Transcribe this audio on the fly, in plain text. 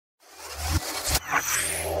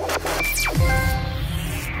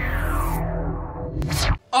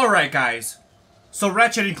Alright guys, so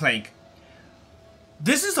Ratchet and Clank.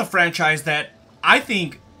 This is a franchise that I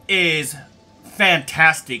think is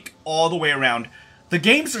fantastic all the way around. The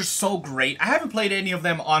games are so great. I haven't played any of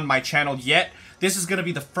them on my channel yet. This is going to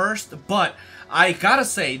be the first, but I gotta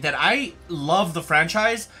say that I love the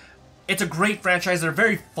franchise. It's a great franchise. They're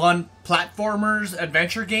very fun platformers,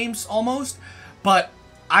 adventure games almost, but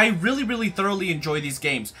I really thoroughly enjoy these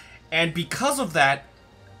games. And because of that,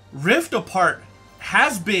 Rift Apart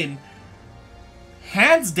has been,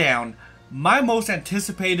 hands down, my most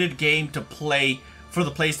anticipated game to play for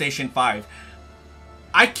the PlayStation 5.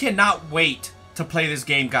 I cannot wait to play this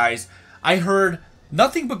game, guys. I heard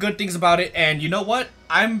nothing but good things about it, and you know what?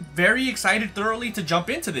 I'm very excited thoroughly to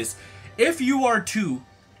jump into this. If you are too,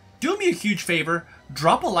 do me a huge favor,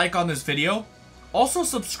 drop a like on this video. Also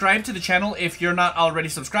subscribe to the channel if you're not already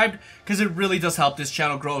subscribed, because it really does help this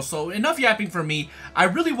channel grow. So enough yapping for me. I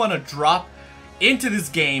really want to drop into this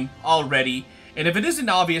game already. And if it isn't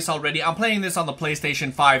obvious already, I'm playing this on the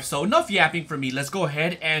PlayStation 5. So enough yapping for me. Let's go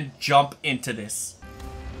ahead and jump into this.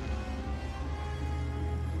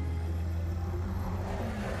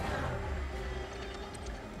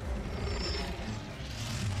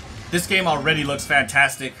 This game already looks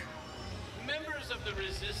fantastic. Members of the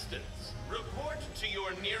Resistance, report to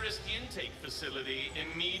your nearest intake facility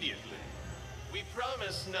immediately. We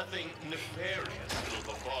promise nothing nefarious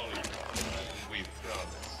will befall you. We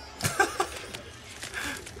promise.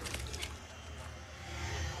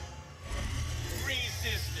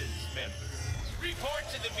 Resistance members, report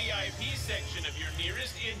to the VIP section of your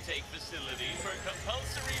nearest intake facility for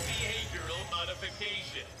compulsory behavioral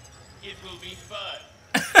modification. It will be fun.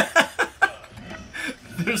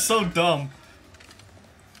 They're so dumb.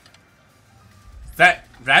 That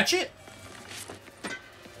Ratchet?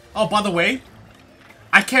 Oh, by the way,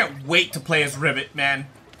 I can't wait to play as Rivet, man.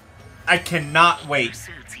 I cannot wait.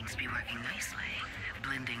 Suit seems to be working nicely,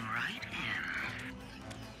 blending right in.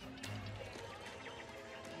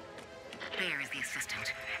 There is the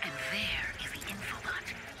assistant, and there is the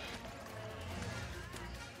infobot.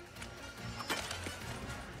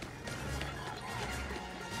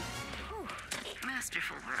 Whew,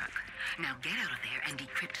 masterful work. Now get out of there and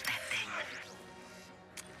decrypt that thing.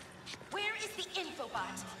 Where is the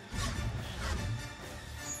infobot?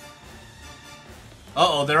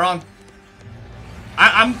 Uh-oh, they're on.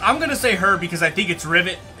 I'm gonna say her because I think it's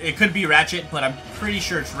Rivet. It could be Ratchet, but I'm pretty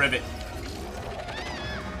sure it's Rivet.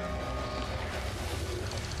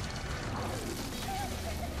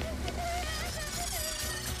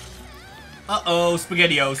 Uh-oh,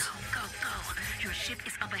 SpaghettiOs. Go, go. Your ship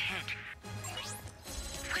is up ahead.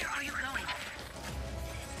 Where are you going?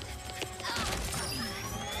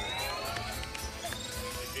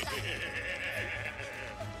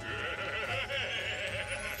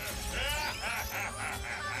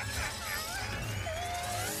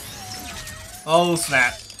 Oh,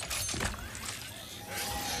 snap.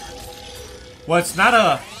 Well, it's not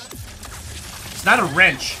a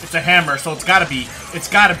wrench, it's a hammer, so it's gotta be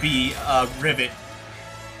Rivet.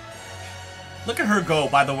 Look at her go,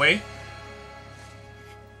 by the way.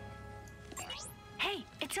 Hey,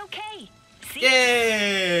 it's okay. See?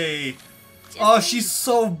 Yay! Oh, she's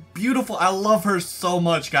so beautiful. I love her so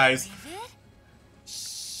much, guys.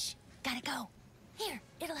 Shh. Gotta go. Here,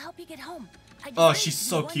 it'll help you get home. Oh, she's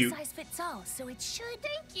so cute. One size fits all, so it should.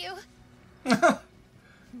 Thank you.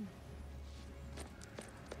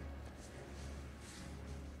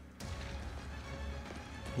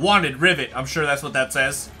 Wanted Rivet. I'm sure that's what that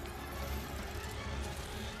says.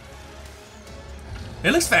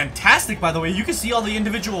 It looks fantastic, by the way. You can see all the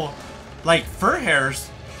individual, like, fur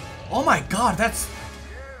hairs. Oh my god, that's...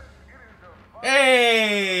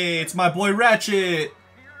 Hey! It's my boy Ratchet!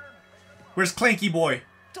 Where's Clanky boy?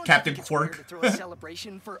 Don't Captain you think it's weird Quirk. to throw a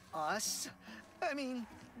celebration for us? I mean,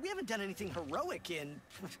 we haven't done anything heroic in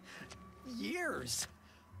years.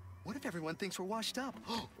 What if everyone thinks we're washed up?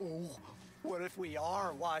 Oh, what if we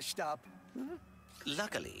are washed up?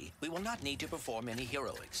 Luckily, we will not need to perform any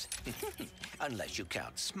heroics. Unless you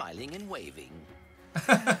count smiling and waving.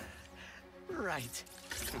 Right.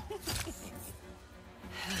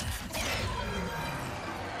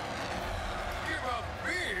 Give a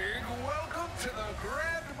big welcome to the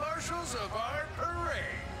Grand Marshals of our parade,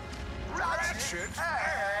 Ratchet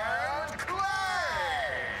and Clank!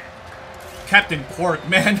 Captain Quirk,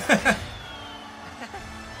 man. I,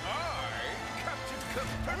 Captain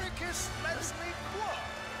Copernicus Leslie Quark,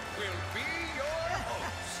 will be your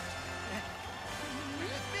host.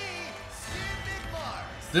 With me, Skid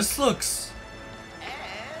Mars.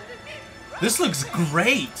 This looks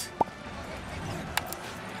great.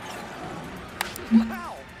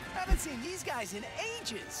 Wow, haven't seen these guys guys in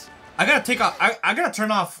ages. I gotta take off. I gotta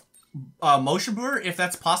turn off motion blur if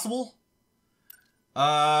that's possible.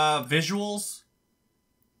 Visuals.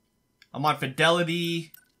 I'm on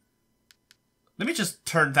fidelity. Let me just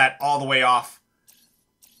turn that all the way off.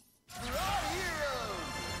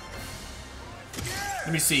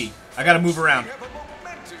 Let me see. I gotta move around. We have a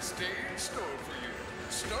momentous day in store for you.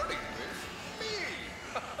 Starting with me.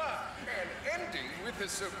 And ending with a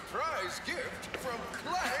surprise gift from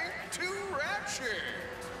Clank to Ratchet.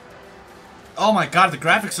 Oh my god, the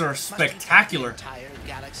graphics are spectacular. Entire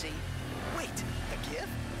galaxy. Wait, a gift?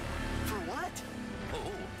 For what?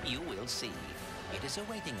 Oh, you will see. It is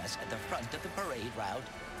awaiting us at the front of the parade route.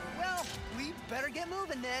 Well, we better get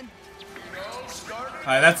moving then.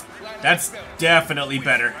 Alright, that's definitely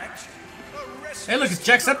better. Hey, look, it's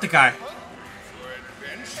Jacksepticeye.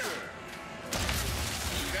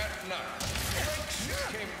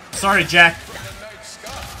 Sorry, Jack.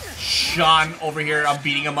 Sean over here, I'm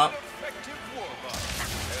beating him up.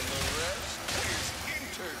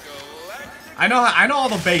 I know all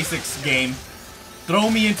the basics, game.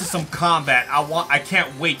 Throw me into some combat. I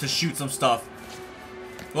can't wait to shoot some stuff.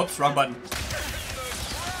 Whoops, wrong button.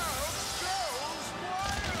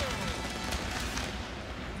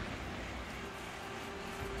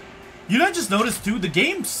 You know, I just noticed too, the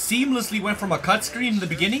game seamlessly went from a cutscreen in the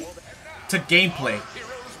beginning to gameplay.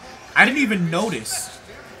 I didn't even notice.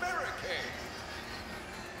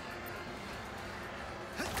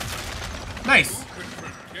 Nice.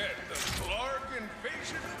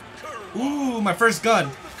 Ooh, my first gun.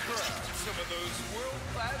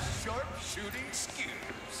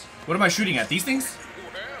 What am I shooting at? These things?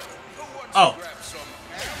 Oh.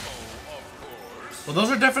 Well,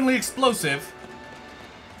 those are definitely explosive.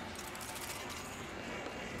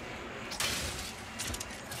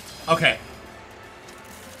 Okay.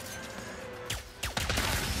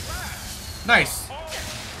 Nice.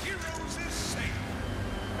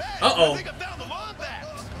 Uh-oh.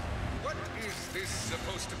 What is this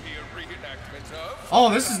supposed to be a reenactment of?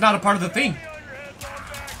 Oh, this is not a part of the thing.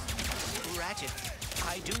 Ratchet,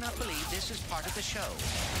 I do not believe this is part of the show.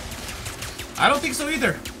 I don't think so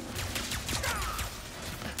either.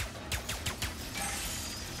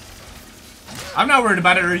 I'm not worried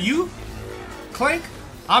about it. Are you, Clank?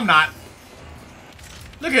 I'm not.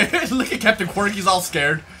 Look at Captain Quirk. He's all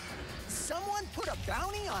scared. Someone put a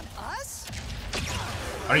bounty on us?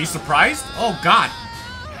 Are you surprised? Oh God.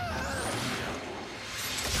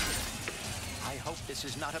 I hope this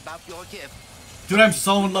is not about your gift. Dude, I'm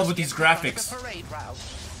so in love with these graphics. The parade route.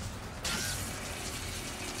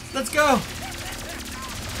 Let's go.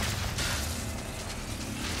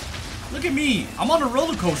 Look at me. I'm on a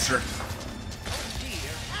roller coaster.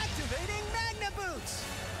 Activating Magna Boots!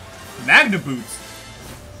 Magna boots.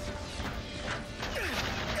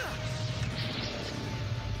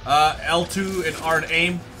 L2 and R to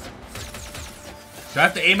aim. Do I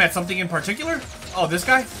have to aim at something in particular? Oh, this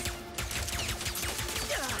guy?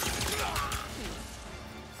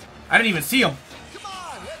 I didn't even see him. Come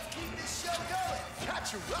on, let's keep this show going.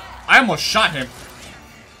 Catch a ride. I almost shot him.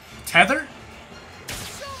 Tether?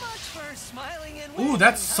 So much for smiling and Ooh,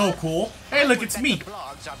 that's so cool. Hey, look, it's me. The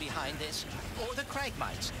blogs are behind this, or the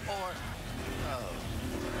Cragmites, or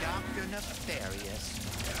Dr. Nefarious.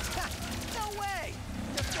 Ha, no way!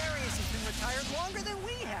 Nefarious has been retired longer than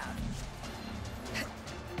we have.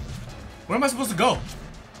 Where am I supposed to go?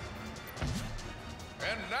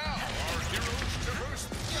 And now our heroes traverse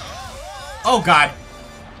the Oh God.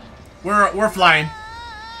 We're flying.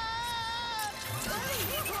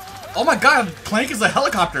 Oh my God, Clank is a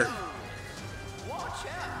helicopter.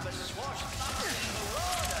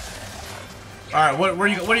 Alright, what do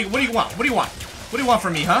you want? What do you want? What do you want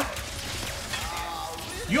from me, huh?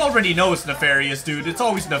 You already know it's nefarious, dude. It's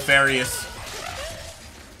always nefarious.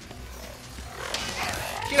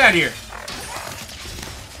 Get out of here.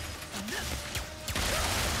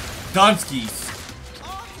 Donskis.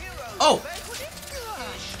 Oh!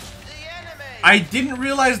 I didn't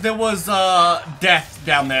realize there was death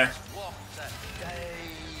down there.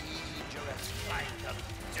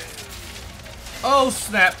 Oh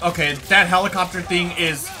snap. Okay, that helicopter thing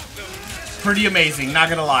is pretty amazing, not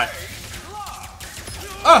gonna lie.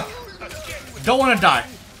 Don't wanna die.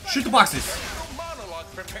 Shoot the boxes. monologue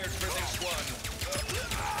prepared for this one.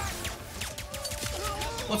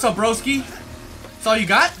 What's up, broski? That's all you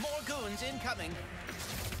got? More goons incoming.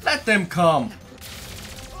 Let them come.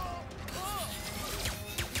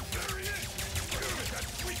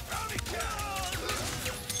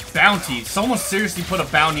 Bounty. Someone seriously put a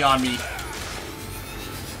bounty on me.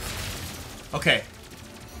 Okay.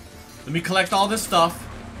 Let me collect all this stuff.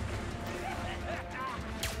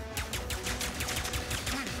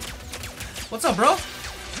 What's up, bro?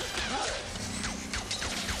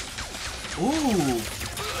 Ooh.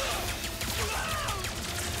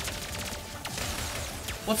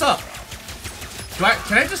 What's up?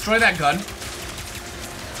 Can I destroy that gun?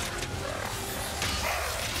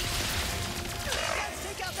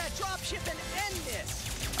 Take out that dropship and end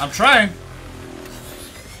this. I'm trying.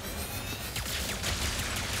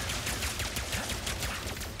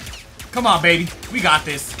 Come on, baby. We got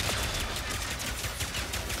this.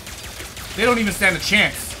 They don't even stand a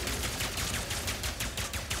chance.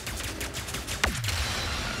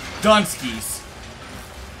 Dunskies.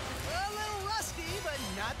 A little rusty, but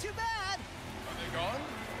not too bad. Are they gone?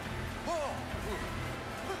 Oh.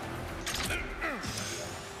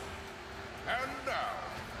 And now,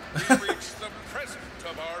 we reach the present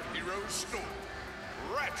of our hero's story.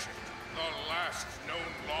 Ratchet, the last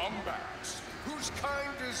known Lombax, whose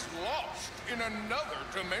kind is lost in another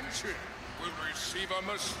dimension, will receive a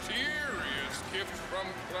mysterious gift from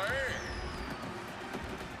Clank.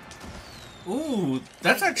 Ooh,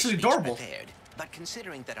 that's actually adorable. Prepared, but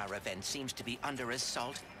considering that our event seems to be under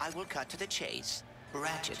assault, I will cut to the chase.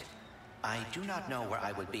 Ratchet, I do not know where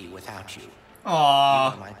I would be without you. You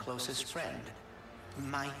Aww. are my closest friend,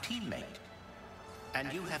 my teammate,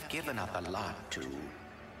 and you have given up a lot to.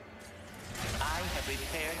 I have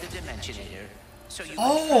repaired the Dimensionator, so you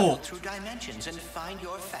can travel through dimensions and find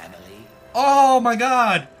your family. Oh my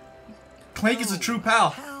god. Clank is a true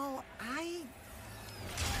pal. Pal,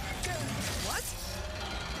 What?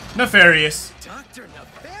 Nefarious. Dr.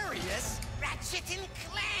 Nefarious? Ratchet and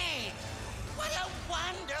Clank! What a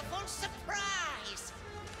wonderful surprise!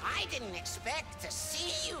 I didn't expect to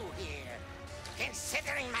see you here.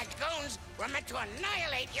 Considering my goons were meant to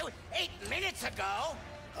annihilate you 8 minutes ago.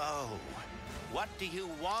 Oh, what do you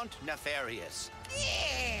want, Nefarious?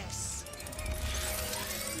 Yes!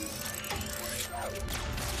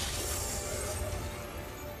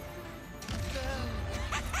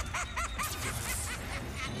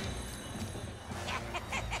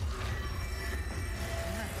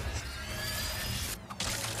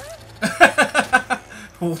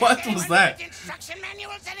 What was that? Instruction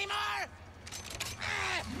manuals anymore?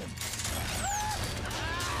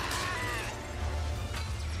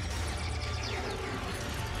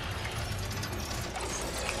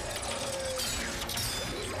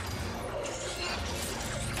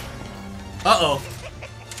 Uh-oh.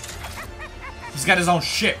 He's got his own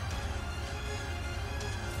ship.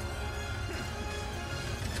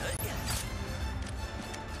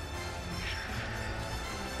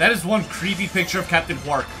 That is one creepy picture of Captain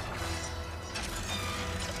Quark.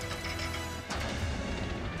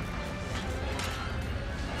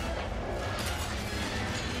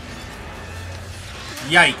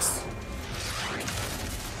 Yikes.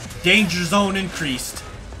 Danger zone increased.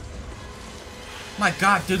 My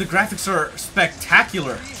god, dude, the graphics are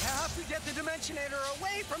spectacular. We have to get the Dimensionator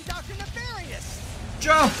away from Dr. Nefarious.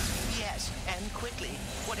 Jump! Yes, and quickly.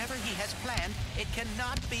 Whatever he has planned, it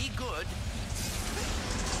cannot be good.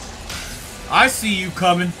 I see you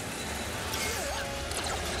coming.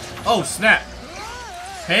 Oh, snap.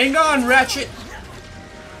 Hang on, Ratchet.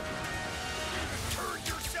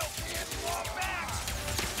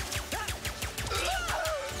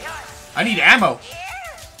 I need ammo.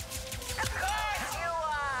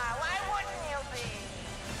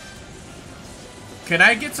 Can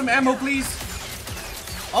I get some ammo, please?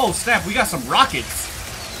 Oh, snap, we got some rockets.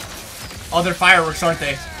 Oh, they're fireworks, aren't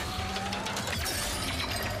they?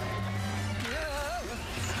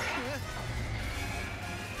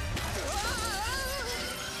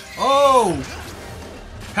 Oh!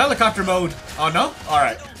 Helicopter mode. Oh, no?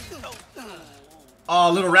 Alright.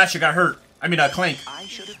 Oh, little Ratchet got hurt. I mean, Clank. I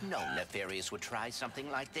should have known Nefarious would try something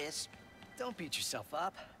like this. Don't beat yourself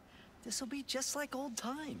up. This'll be just like old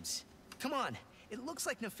times. Come on. It looks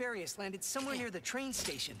like Nefarious landed somewhere near the train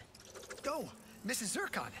station. Go, Mrs.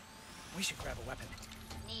 Zircon. We should grab a weapon.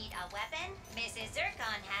 Need a weapon? Mrs.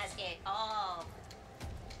 Zircon has it all.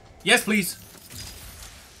 Yes, please.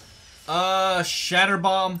 Shatter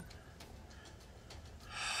Bomb.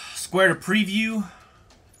 Square to preview.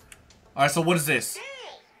 Alright, so what is this? Hey,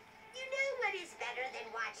 you know what is better than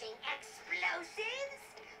watching explosives?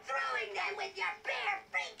 Throwing them with your bare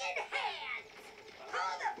freaking hands.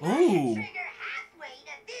 Pull the Ooh. trigger halfway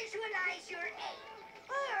to visualize your aim.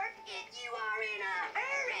 Or if you are in a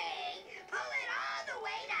hurry, pull it all the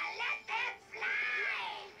way to let them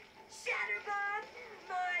fly. Shatter bomb,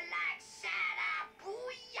 more like shatter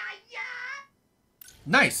booyah.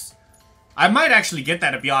 Nice. I might actually get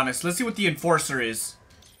that, to be honest. Let's see what the Enforcer is.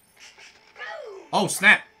 Boom. Oh,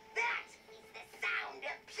 snap. That is the sound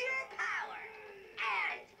of pure power.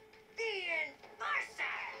 And the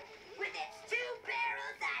Enforcer, with its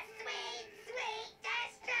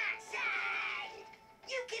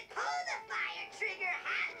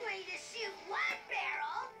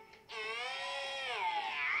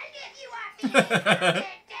Pull it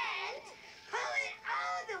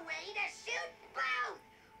all the way to shoot both.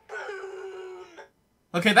 Boom.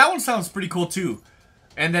 Okay, that one sounds pretty cool too.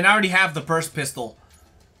 And then I already have the burst pistol.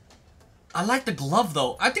 I like the glove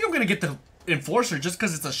though. I think I'm gonna get the Enforcer just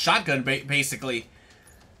because it's a shotgun basically.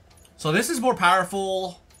 So this is more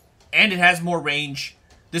powerful and it has more range.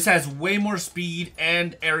 This has way more speed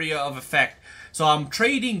and area of effect. So I'm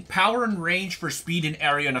trading power and range for speed and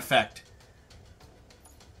area and effect.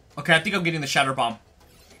 Okay, I think I'm getting the Shatter Bomb.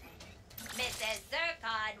 Mrs.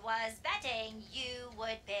 Zircon was betting you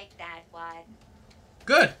would pick that one.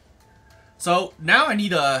 Good. So now I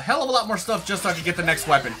need a hell of a lot more stuff just so I can get the next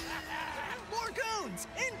weapon. More goons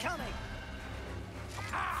incoming.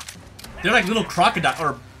 They're like little crocodile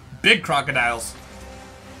or big crocodiles.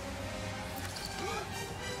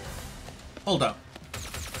 Hold up.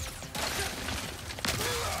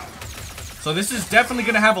 So this is definitely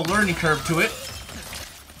gonna have a learning curve to it.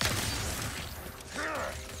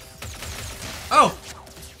 Oh!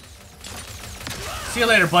 See you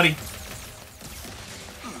later, buddy.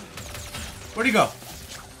 Where'd he go?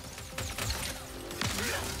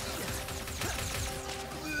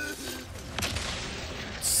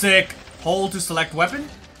 Sick. Hold to select weapon.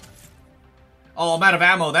 Oh, I'm out of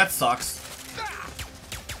ammo. That sucks.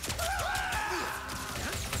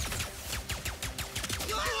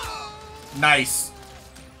 Nice.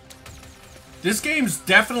 This game's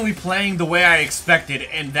definitely playing the way I expected,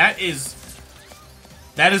 and that is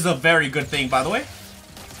a very good thing, by the way.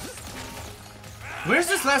 Where's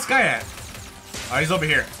this last guy at? Oh, he's over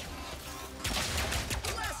here.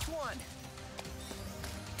 Last one.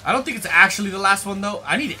 I don't think it's actually the last one, though.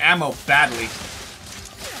 I need ammo badly.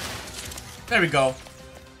 There we go.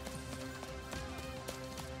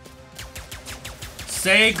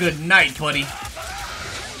 Say goodnight, buddy.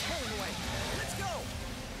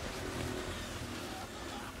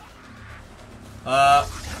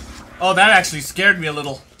 Oh, that actually scared me a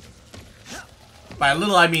little. By a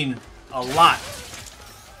little, I mean a lot.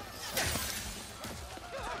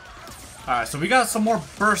 Alright, so we got some more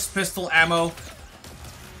burst pistol ammo.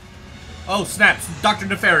 Oh, snap. Dr.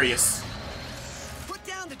 Nefarious. Put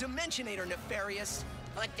down the Dimensionator, Nefarious.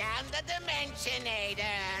 Put down the Dimensionator.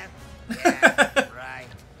 Yeah, right.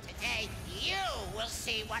 Today, you will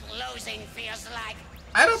see what losing feels like.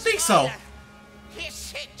 I don't think so.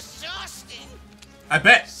 It's exhausting. I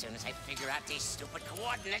bet. As soon as I figure out these stupid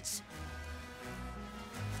coordinates.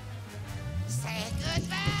 Say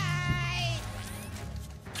goodbye.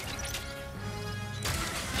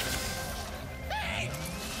 Hey!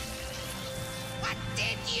 What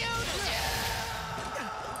did you do?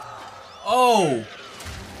 Oh.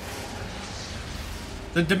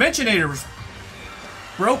 The Dimensionator was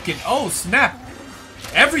broken. Oh, snap.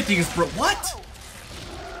 Everything is broke. What?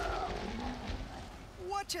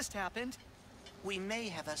 What just happened? We may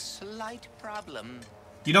have a slight problem.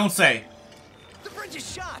 You don't say. The bridge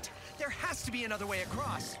is shot. There has to be another way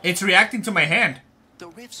across. It's reacting to my hand. The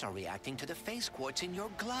rifts are reacting to the face quartz in your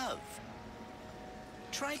glove.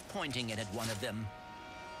 Try pointing it at one of them.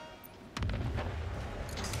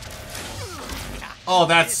 Oh,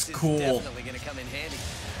 that's This is cool. definitely gonna come in handy.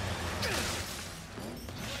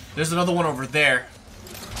 There's another one over there.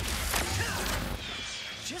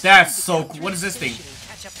 Just That's need to so go cool. through What is the this thing? station and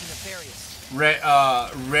catch up to Nefarious.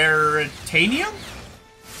 Raritanium?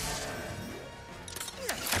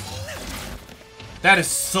 That is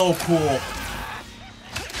so cool.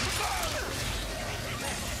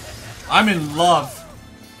 I'm in love.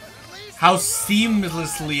 How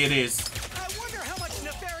seamlessly it is. I wonder how much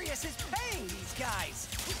Nefarious is paying these guys.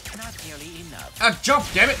 Not nearly enough. Ah, jump,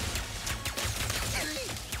 damn it.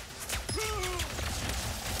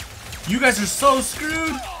 You guys are so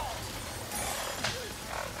screwed.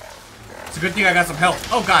 It's a good thing I got some health.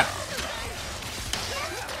 Oh, God.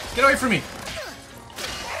 Get away from me.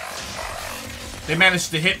 They managed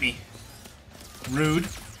to hit me. Rude.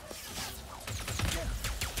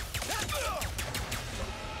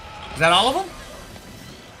 Is that all of them?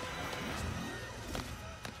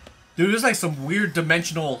 Dude, there's like some weird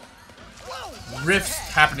dimensional rifts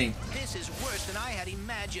happening. This is worse than I had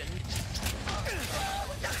imagined.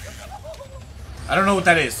 I don't know what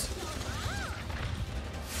that is.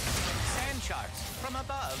 Sand sharks from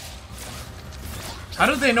above. How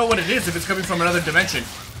do they know what it is if it's coming from another dimension?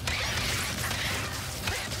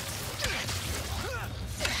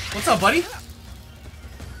 What's up, buddy?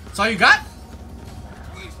 That's all you got?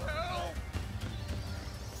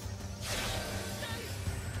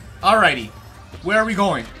 Alrighty. Where are we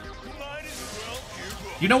going?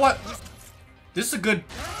 You know what? This is a good...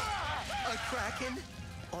 A kraken?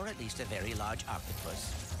 Or at least a very large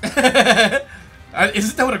octopus.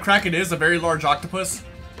 Isn't that what a kraken is? A very large octopus?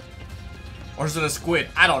 Or is it a squid?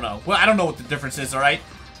 I don't know. Well, I don't know what the difference is, alright?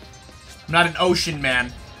 I'm not an ocean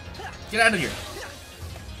man. Get out of here.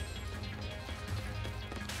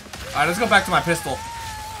 Alright, let's go back to my pistol.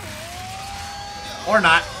 Or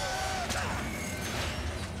not.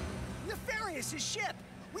 Nefarious' ship!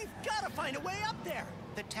 We've got to find a way up there!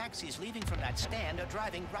 The taxis leaving from that stand are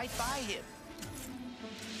driving right by him.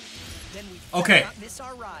 Then we okay. not miss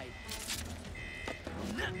our ride.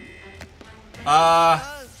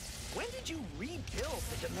 When did you rebuild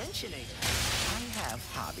the Dimensionator? I have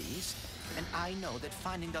hobbies, and I know that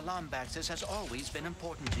finding the Lombaxes has always been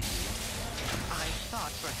important to you. I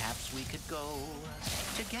thought perhaps we could go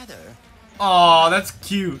together. Oh, that's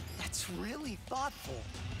cute. That's really thoughtful.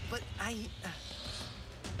 But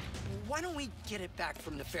why don't we get it back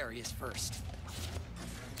from Nefarious first?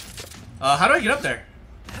 How do I get up there?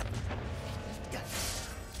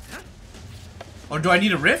 Or do I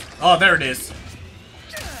need a rift? Oh, there it is.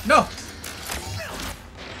 No.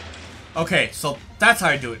 Okay, so that's how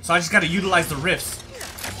I do it. So I just gotta utilize the rifts.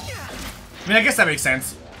 I mean, I guess that makes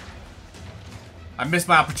sense. I missed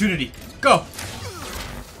my opportunity. Go.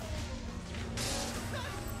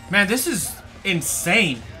 Man, this is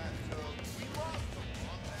insane.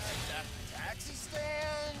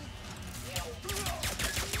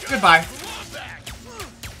 Goodbye.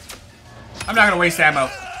 I'm not gonna waste ammo.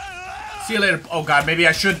 See you later. Oh god, maybe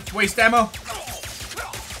I should waste ammo.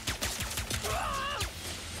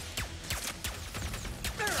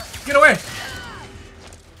 Get away.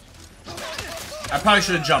 I probably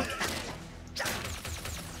should have jumped.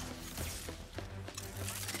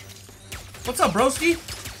 What's up, broski?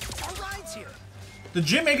 The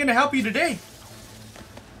gym ain't gonna help you today.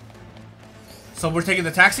 So we're taking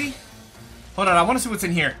the taxi? Hold on, I want to see what's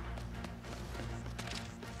in here.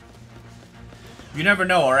 You never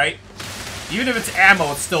know, alright? Even if it's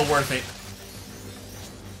ammo, it's still worth it.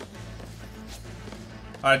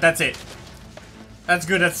 Alright, that's it. That's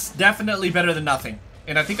good. That's definitely better than nothing.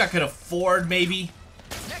 And I think I could afford, maybe,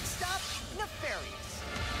 Next stop, Nefarious.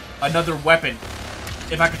 another weapon.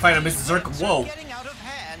 If I could find a Mrs. Zirk. Whoa. Getting out of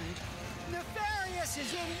hand. Nefarious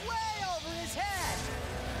is in way over his head.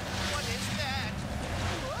 What is that?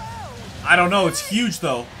 Whoa! I don't know. It's huge,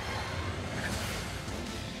 though.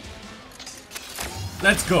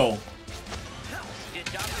 Let's go. Did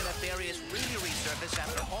Dr. Nefarious really resurface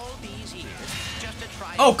after all these years just to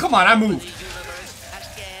try? Oh, come on. I moved.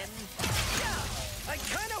 Again? Yeah, I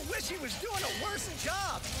kind of wish he was doing a worse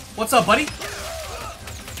job. What's up, buddy?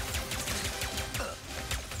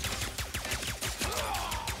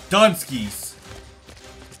 Dunskies.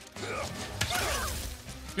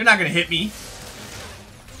 You're not gonna hit me.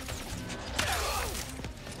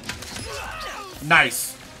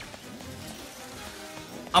 Nice.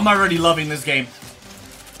 I'm already loving this game.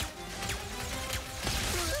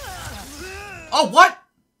 Oh, what?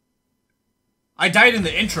 I died in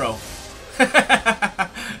the intro.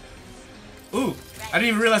 Ooh, I didn't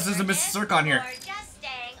even realize there's a Mrs. Zirk on here. Just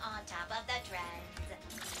staying on top of the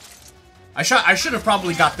trends. I should have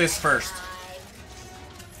probably got this first.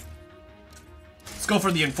 Let's go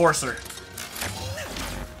for the Enforcer.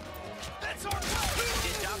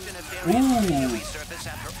 Ooh.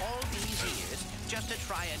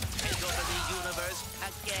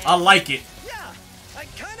 I like it. Yeah, I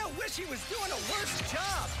kind of wish he was doing a worse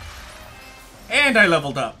job. And I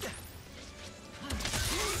leveled up.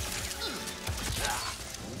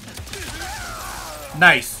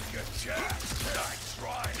 Nice.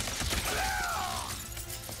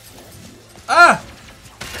 Ah!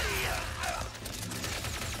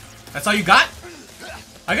 That's all you got?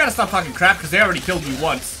 I gotta stop talking crap because they already killed me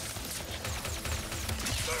once.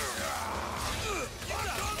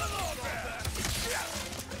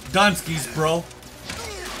 Dunskies, bro.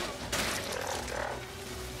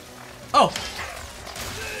 Oh.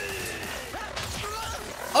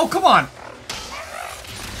 Oh, come on.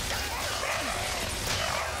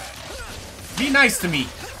 Be nice to me.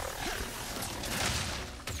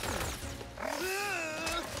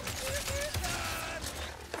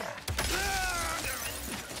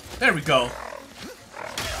 There we go.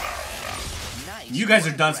 Nice. You guys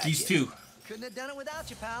are Dunskies too. Couldn't have done it without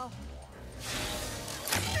you, pal.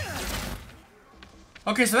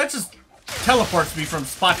 Okay, so that just teleports me from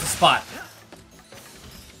spot to spot.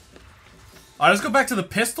 Alright, let's go back to the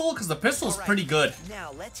pistol, because the pistol is pretty good.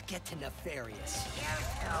 Now let's get to Nefarious.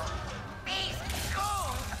 These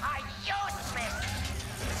goons are useless.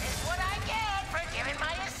 This is what I get for giving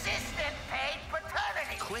my assistant paid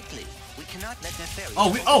paternity. Quickly, we cannot let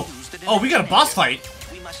Nefarious we got a boss fight.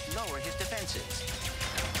 We must lower his defenses.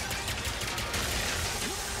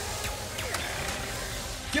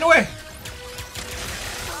 Get away!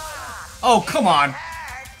 Oh, come on.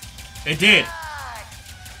 It did.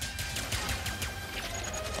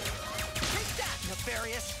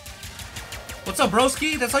 Nefarious. What's up,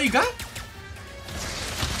 broski? That's all you got?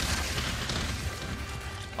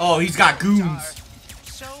 Oh, he's got goons.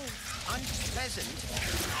 So unpleasant.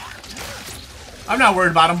 I'm not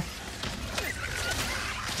worried about him.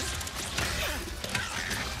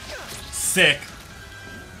 Sick.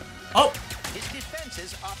 Oh! His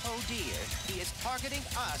defenses are oh dear. He is targeting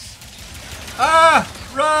us. Ah!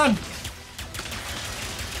 Run!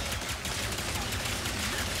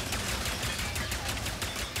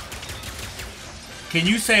 Can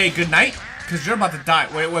you say goodnight? Because you're about to die.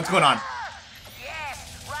 Wait, what's going on?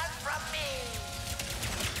 Yes, run from me.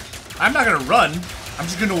 I'm not gonna run. I'm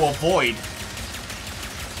just gonna avoid.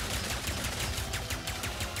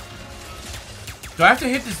 Do I have to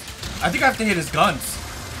hit this? I think I have to hit his guns.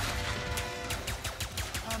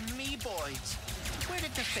 Amoeboids. Where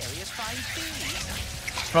did Nefarious find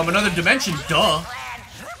these? From another dimension, duh.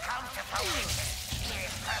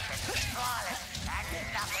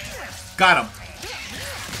 Got him.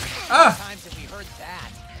 Ah! Times have we heard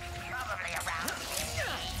that? Probably around here.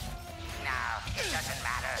 No, it doesn't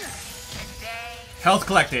matter. Today, Health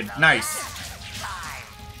collected. Nice.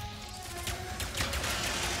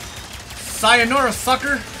 Sayonara,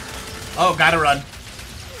 sucker. Oh, gotta run.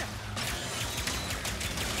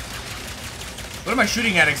 What am I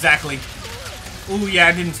shooting at exactly? Ooh, yeah,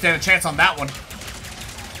 I didn't stand a chance on that one.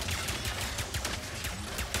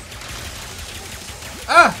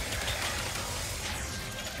 Ah!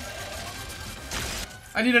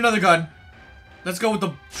 I need another gun. Let's go with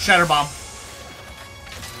the shatter bomb.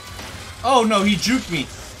 Oh no, he juked me.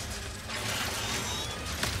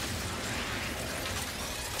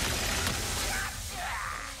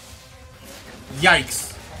 Yikes.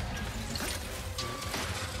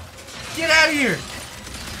 Get out of here.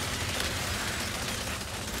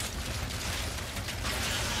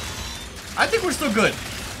 I think we're still good.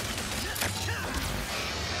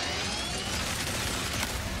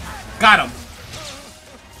 Got him.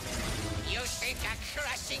 you think a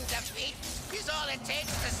crushing defeat is all it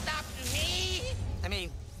takes to stop me? I mean,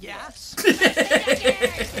 yes. We're going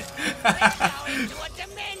to a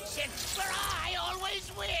dimension where I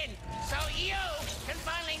always win, so you can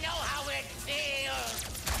finally know how it feels.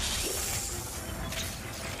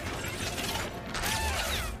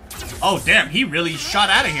 Oh, damn, he really shot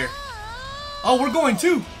out of here. Oh, we're going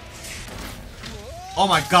too. Oh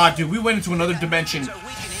my god, dude, we went into another dimension.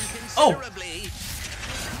 Oh!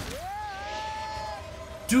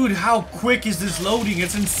 Dude, how quick is this loading?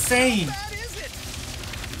 It's insane.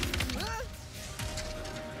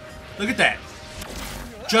 Look at that.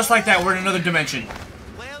 Just like that, we're in another dimension.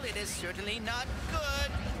 Well, it is certainly not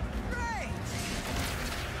good. Right.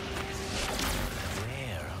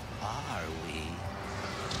 Where are we?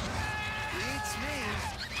 It's me.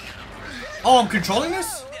 Oh, I'm controlling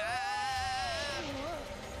this?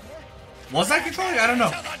 Was I controlling? I don't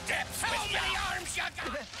know.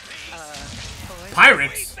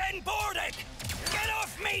 Pirates? We've been boarded. Get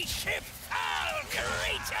off me, ship, foul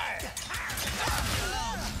creature.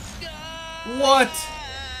 What?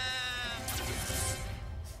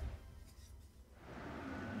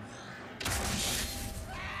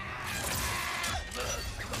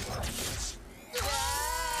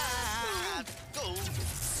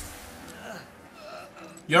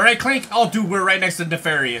 You alright, Clank? Oh, dude, we're right next to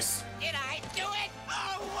Nefarious. Did I do it?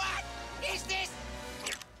 Oh, what is this?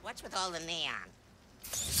 What's with all the neon?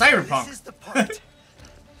 Cyberpunk. This is the part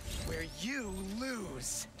where you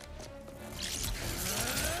lose.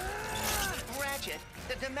 Ratchet,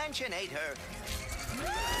 the Dimensionator.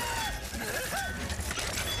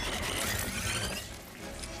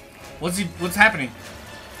 What's happening?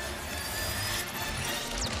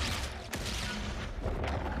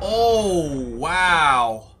 Oh,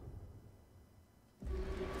 wow.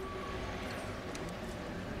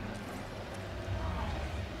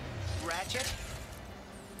 Ratchet,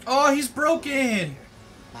 Oh, he's broken.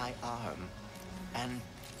 my arm. And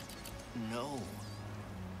no.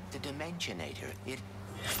 The Dimensionator. It.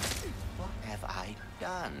 What have I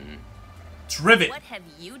done? Trivet. What have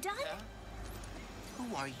you done?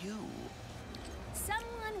 Who are you?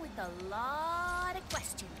 Someone with a lot of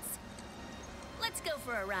questions. Let's go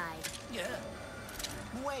for a ride. Yeah.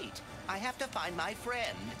 Wait, I have to find my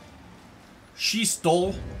friend. She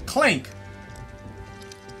stole Clank.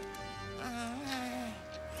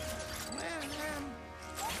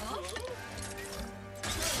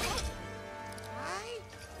 Hi?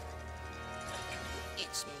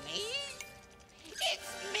 It's me?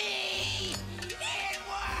 It's me! It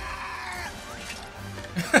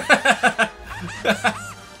worked!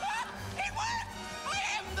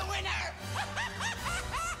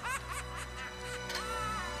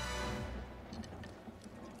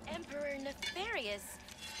 Emperor Nefarious.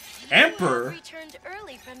 Emperor? You have returned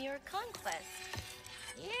early from your conquest.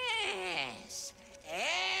 Yes,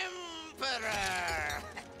 Emperor.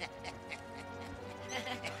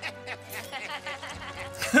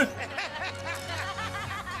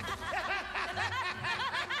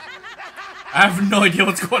 I have no idea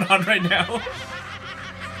what's going on right now.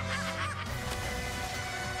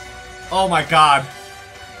 Oh my god.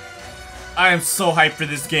 I am so hyped for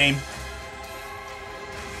this game.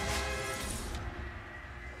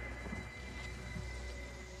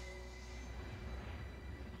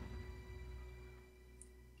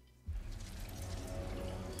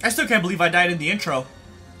 I still can't believe I died in the intro.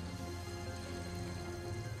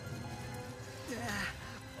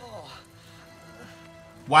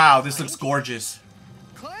 Wow, this looks gorgeous.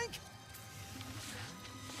 Clank?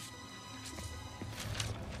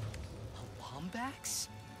 Lombax?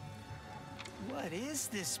 What is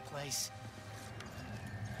this place?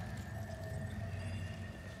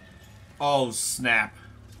 Oh, snap.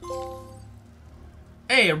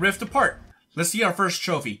 Hey, a rift apart. Let's see our first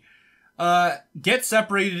trophy. Get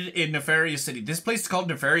separated in Nefarious City. This place is called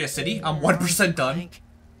Nefarious City. I'm 1% done.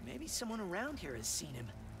 Maybe someone around here has seen him.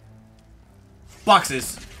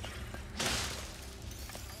 Boxes.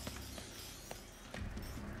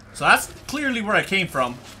 So that's clearly where I came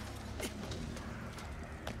from.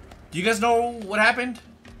 Do you guys know what happened?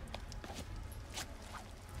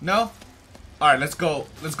 No? Alright, let's go.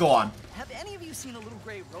 Let's go on. Have any of you seen a little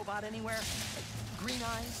gray robot anywhere? Green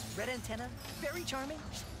eyes, red antenna, very charming.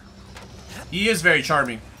 He is very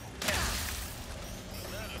charming.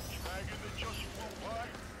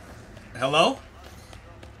 Hello?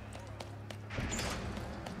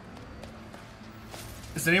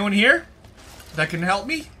 Is anyone here that can help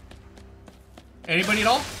me? Anybody at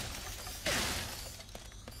all?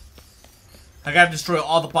 I gotta destroy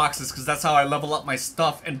all the boxes because that's how I level up my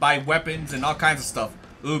stuff and buy weapons and all kinds of stuff.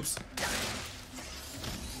 Oops.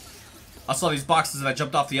 I saw these boxes and I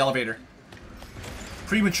jumped off the elevator.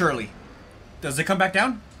 Prematurely. Does it come back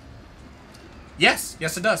down? Yes.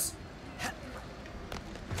 Yes, it does.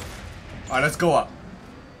 Alright, let's go up.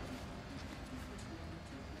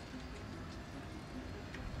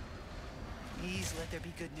 Please let there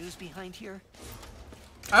be good news behind here.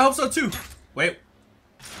 I hope so too. Wait.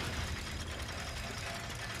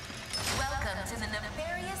 Welcome to the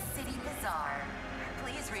Nefarious City Bazaar.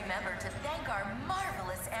 Please remember to thank our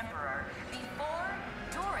marvelous Emperor before,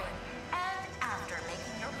 during, and after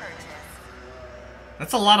making your purchase.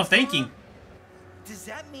 That's a lot of thanking. Does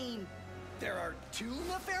that mean there are 2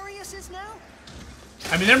 Nefariouses now?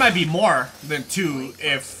 I mean, there might be more than 2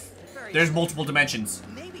 if there's multiple dimensions.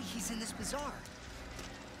 Maybe he's in this bazaar.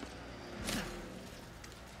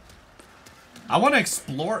 I want to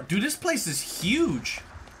explore. Dude, this place is huge.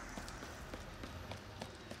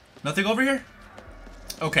 Nothing over here?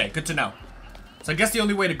 Okay, good to know. So I guess the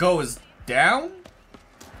only way to go is down?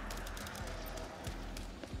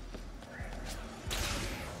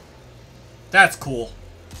 That's cool.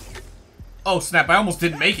 Oh, snap. I almost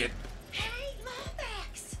didn't make it. Hey,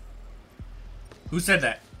 Lombax! Who said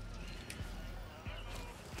that?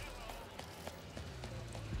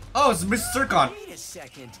 Oh, it's Mr. Zircon. Wait a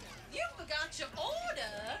second. You forgot your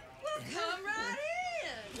order? Well, come right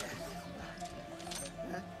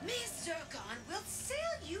in. Miss Zircon will sell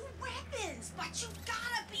you weapons, but you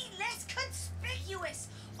gotta be less conspicuous,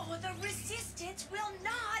 or the resistance will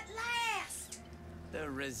not last. The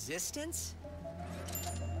resistance?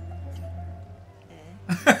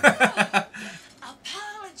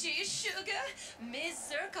 Apologies, sugar. Miss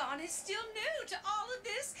Zircon is still new to all of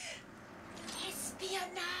this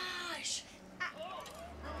espionage.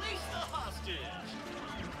 Release the hostage!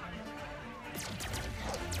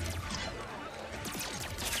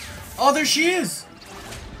 Oh, there she is.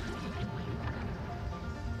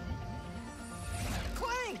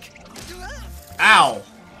 Clank! Ow.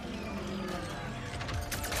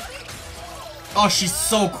 Oh, she's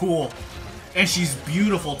so cool. And she's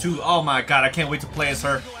beautiful, too. Oh, my God. I can't wait to play as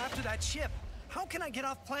her. Go after that ship. How can I get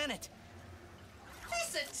off planet?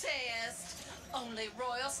 It's a test. Only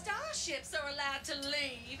royal starships are allowed to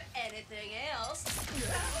leave. Anything else?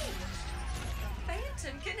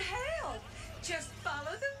 Phantom can help. Just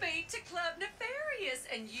follow the beat to Club Nefarious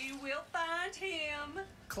and you will find him.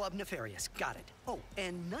 Club Nefarious. Got it. Oh,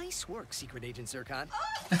 and nice work, Secret Agent Zircon.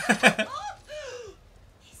 This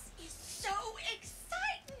is so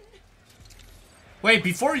exciting. Wait,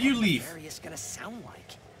 before you leave. Nefarious gonna sound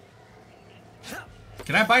like?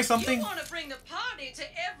 Can I buy something? You want to bring the party to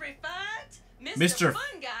every fight? Mr.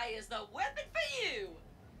 Fun Guy is the weapon for you.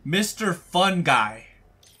 Mr. Fun Guy.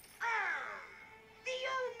 The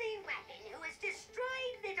only weapon who has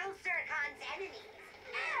destroyed Little Zircon's enemies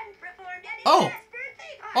and performed any Oh.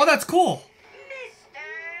 birthday party. Oh, that's cool. Mr.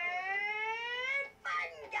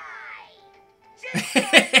 Fun Guy. Just so he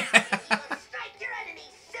will strike your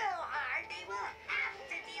enemies so hard they will have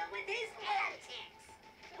to deal with his antics.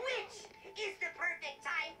 Which is the perfect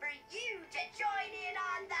time for you to join in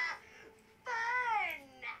on the fun.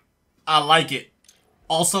 I like it.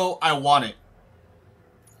 Also, I want it.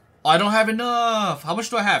 I don't have enough. How much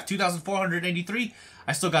do I have? 2,483?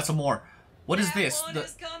 I still got some more. What is this? That one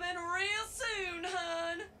is coming real soon,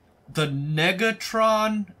 hun. The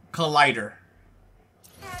Negatron Collider.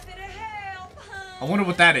 Happy to help, hun. I wonder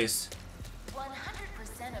what that is. 100%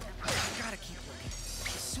 of the Gotta keep looking.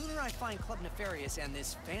 The sooner I find Club Nefarious and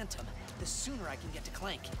this Phantom, the sooner I can get to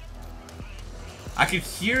Clank. I could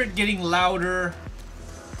hear it getting louder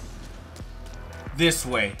this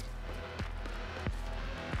way.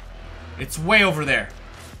 It's way over there.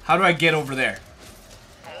 How do I get over there?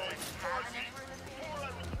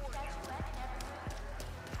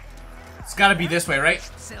 It's gotta be this way, right?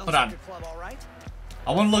 Hold on. Club, all right?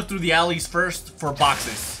 I want to look through the alleys first for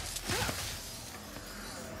boxes.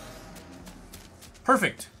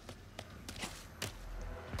 Perfect.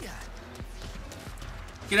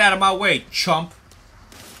 Get out of my way, chump.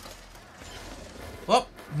 Well,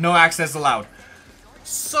 no access allowed.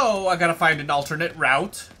 So, I gotta find an alternate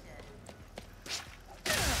route.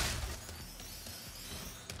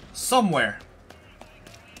 Somewhere.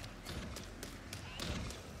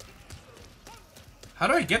 How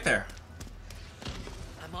do I get there?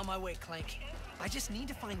 I'm on my way, Clank. I just need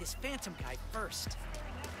to find this Phantom guy first.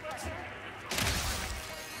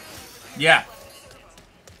 Yeah.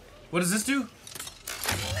 What does this do?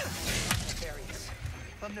 Nefarious.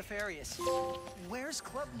 Club Nefarious. Where's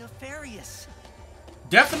Club Nefarious?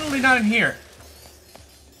 Definitely not in here.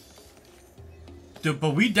 Dude,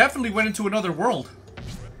 but we definitely went into another world.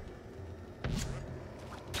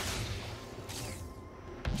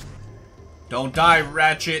 Don't die,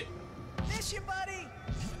 Ratchet. Miss you, buddy.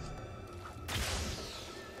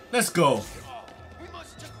 Let's go. We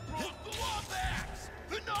must confront the Lombax,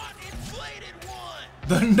 the non-inflated one.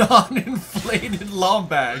 The non-inflated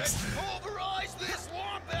Lombax. Pulverize this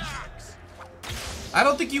Lombax. I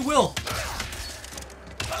don't think you will.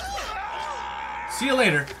 See you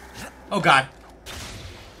later. Oh god.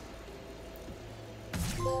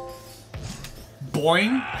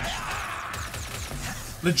 Boing.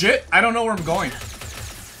 Legit? I don't know where I'm going.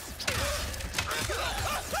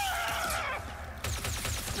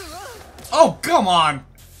 Oh, come on.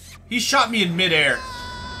 He shot me in midair.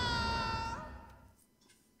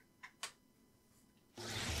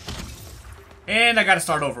 And I gotta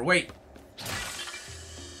start over. Wait.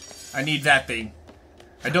 I need that thing.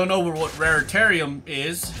 I don't know what Raritarium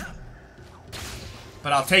is,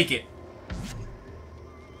 but I'll take it.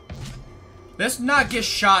 Let's not get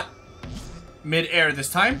shot mid-air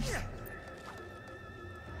this time.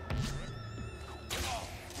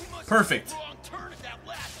 Perfect.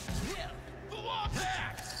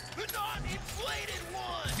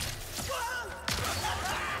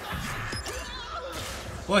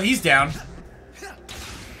 Well, he's down.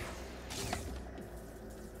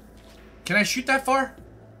 Can I shoot that far?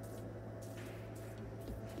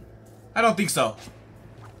 I don't think so.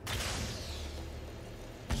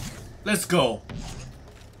 Let's go.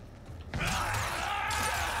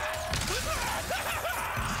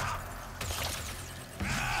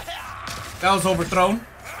 That was overthrown.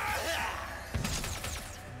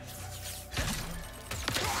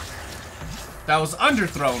 That was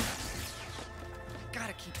underthrown.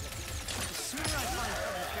 Gotta keep looking. The sooner I find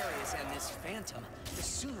Club Nefarious and this Phantom, the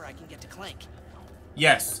sooner I can get to Clank.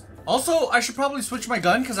 Yes. Also, I should probably switch my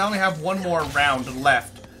gun because I only have one more round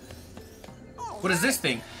left. What is this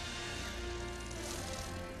thing?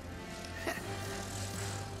 And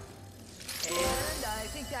I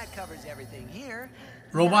think that covers everything here.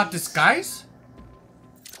 Robot disguise?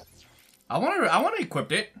 I want to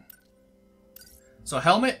equip it. So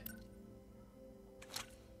helmet.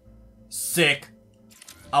 Sick.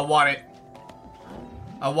 I want it.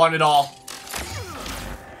 I want it all.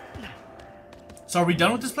 So are we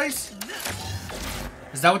done with this place?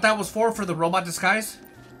 Is that what that was for the robot disguise?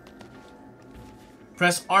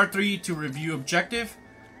 Press R3 to review objective.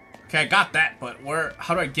 Okay, I got that, but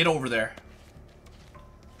how do I get over there?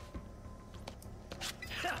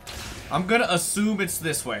 I'm gonna assume it's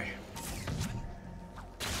this way.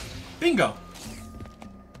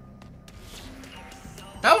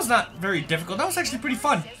 That was not very difficult. That was actually pretty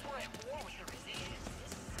fun.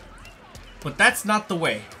 But that's not the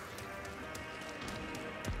way.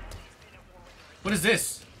 What is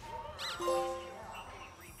this?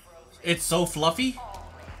 It's so fluffy.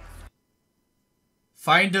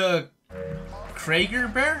 Find a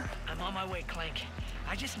Krager bear? I'm on my way, Clank.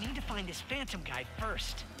 I just need to find this Phantom guy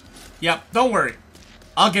first. Yep, don't worry.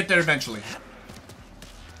 I'll get there eventually.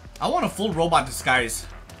 I want a full robot disguise.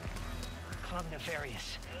 Club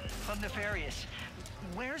Nefarious. Club Nefarious.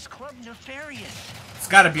 Where's Club Nefarious? It's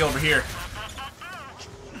gotta be over here.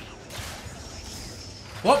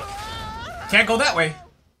 Whoop! Can't go that way.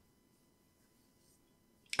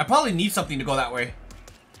 I probably need something to go that way.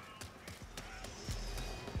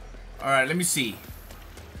 Alright, let me see.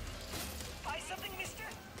 Buy something, mister?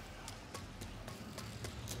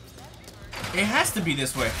 It has to be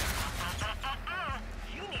this way.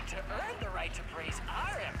 You need to earn the right to praise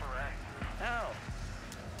our Emperor. Oh,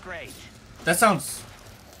 great. That sounds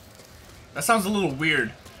a little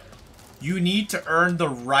weird. You need to earn the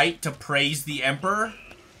right to praise the Emperor?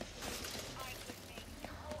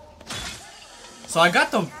 So I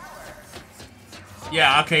got the...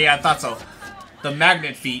 Yeah, okay, yeah, I thought so. The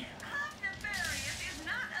magnet feet.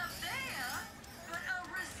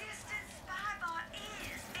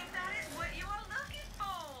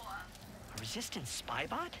 Resistance spy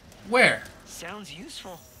bot? Where? Sounds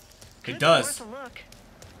useful. It does. Worth a look.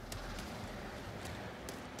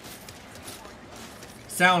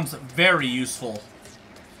 Sounds very useful.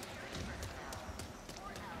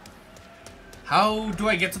 How do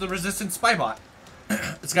I get to the resistance spy bot?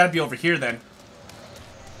 It's gotta be over here then.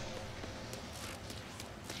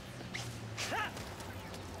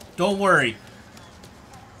 Don't worry.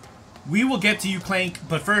 We will get to you, Clank,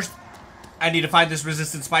 but first, I need to find this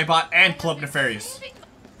resistance spy bot and Club Nefarious.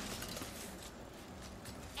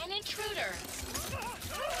 An intruder.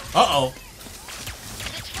 Uh-oh.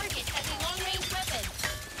 The target has a long-range weapon.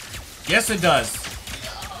 Yes, it does.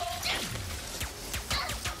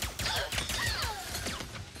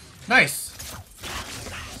 Nice.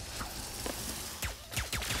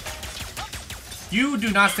 You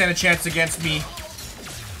do not stand a chance against me.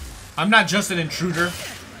 I'm not just an intruder.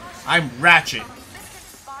 I'm Ratchet.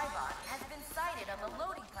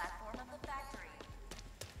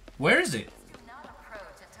 Where is it? Do not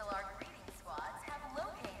approach until our greeting squads have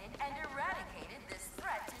located and eradicated this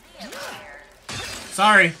threat to the Empire.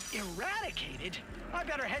 Sorry. Eradicated? I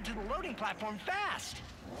better head to the loading platform fast.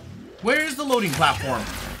 Where is the loading platform?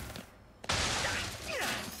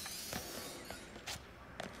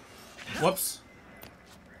 Whoops.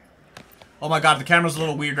 Oh my god, the camera's a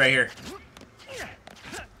little weird right here.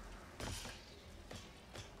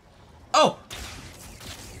 Oh!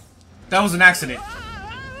 That was an accident.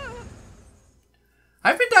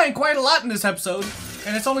 I've been dying quite a lot in this episode,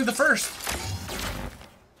 and it's only the first.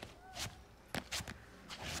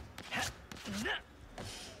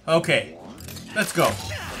 Okay, let's go.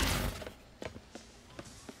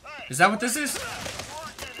 Is that what this is?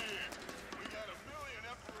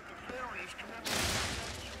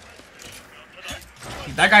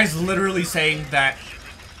 That guy's literally saying that.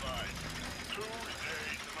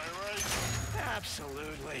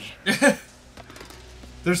 Absolutely.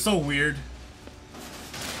 They're so weird.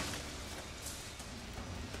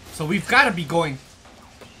 So we've got to be going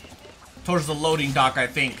towards the loading dock, I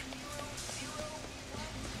think.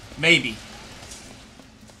 Maybe.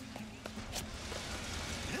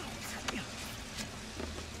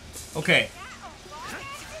 Okay.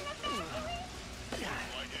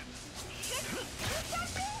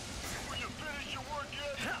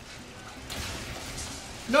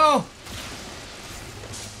 No!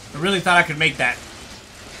 I really thought I could make that.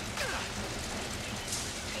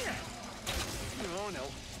 Oh no.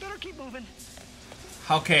 Better keep moving.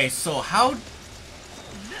 Okay, so how...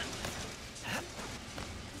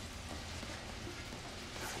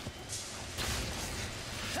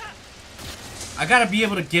 I gotta be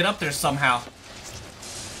able to get up there somehow.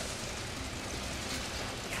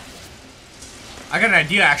 I got an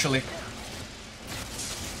idea, actually.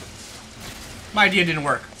 My idea didn't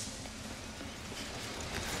work.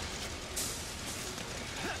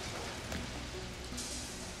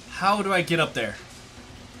 How do I get up there?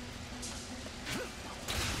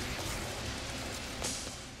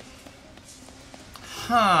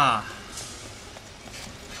 Huh.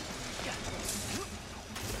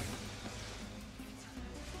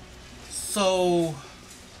 So...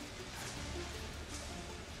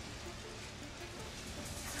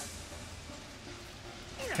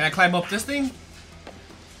 Can I climb up this thing?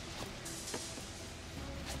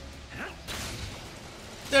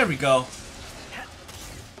 There we go.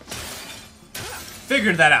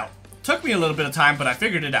 figured that out. Took me a little bit of time, but I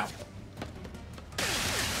figured it out.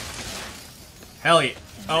 Hell yeah.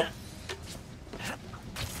 Oh.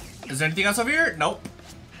 Is there anything else over here? Nope.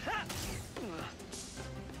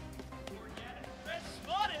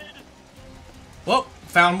 Well,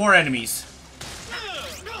 found more enemies.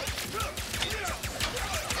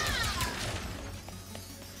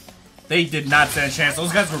 They did not stand a chance.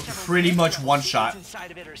 Those guys were pretty much one shot.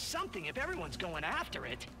 Inside of it or something if everyone's going after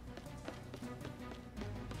it.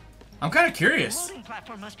 I'm kind of The curious. loading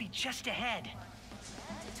platform must be just ahead.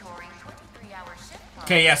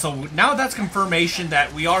 Okay, yeah, so now that's confirmation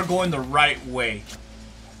that we are going the right way.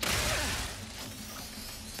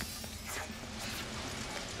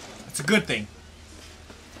 It's a good thing.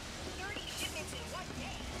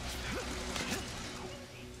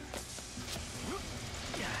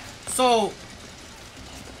 So...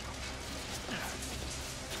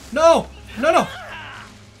 No! No, no!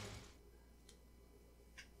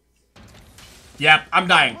 Yep, I'm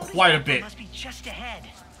dying quite a bit. Must be just ahead.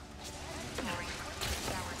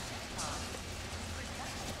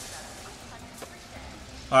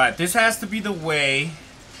 Alright, this has to be the way.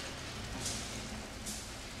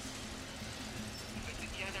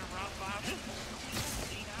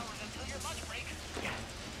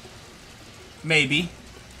 Maybe.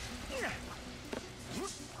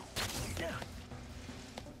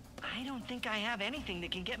 I don't think I have anything that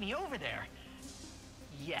can get me over there.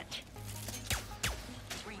 Yet.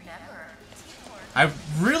 I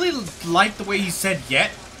really like the way he said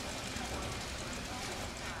yet.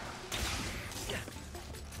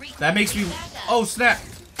 That makes me... Oh, snap.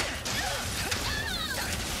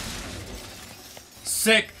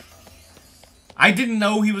 Sick. I didn't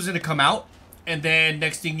know he was going to come out. And then,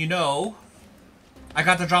 next thing you know... I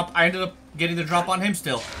got the drop. I ended up getting the drop on him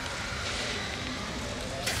still.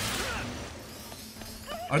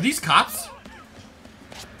 Are these cops?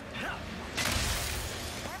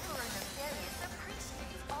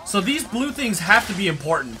 So these blue things have to be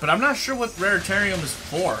important, but I'm not sure what Raritarium is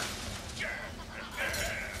for.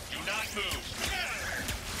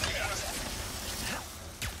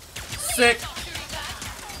 Sick.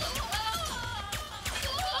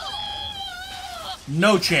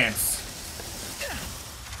 No chance.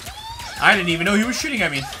 I didn't even know he was shooting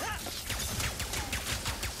at me.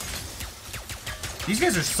 These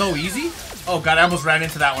guys are so easy. Oh god, I almost ran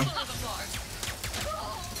into that one.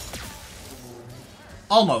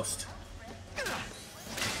 Almost.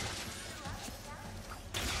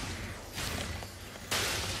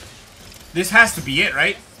 This has to be it,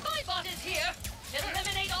 right? Spybot is here.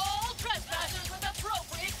 Eliminate all trespassers with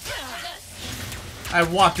appropriate justice. I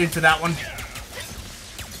walked into that one.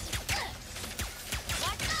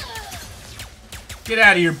 Get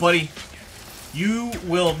out of here, buddy. You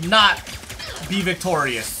will not be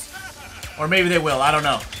victorious. Or maybe they will, I don't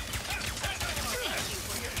know.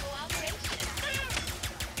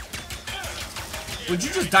 Would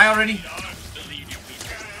you just die already?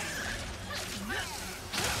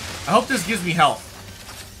 I hope this gives me health.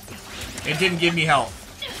 It didn't give me health.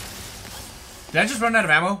 Did I just run out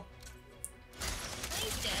of ammo?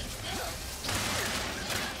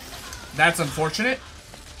 That's unfortunate.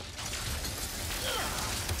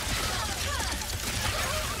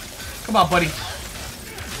 Come on, buddy.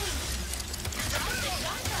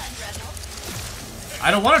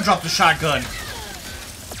 I don't want to drop the shotgun.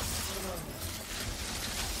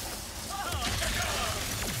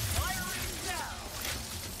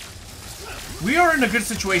 We are in a good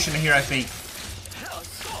situation here, I think.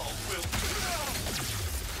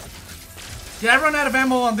 Did I run out of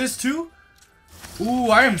ammo on this too? Ooh,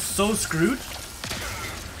 I am so screwed.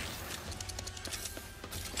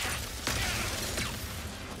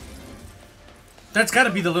 That's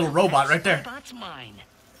gotta be the little robot right there. That's mine.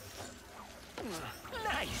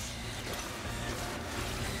 Nice.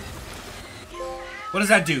 What does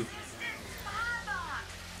that do?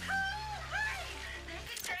 They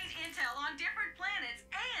contain intel on different planets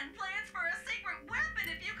and plans for a secret weapon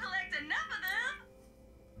if you collect enough of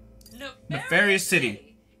them. Nefarious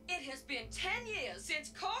City. It has been 10 years since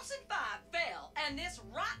Corson 5 fell, and this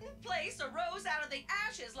rotten place arose out of the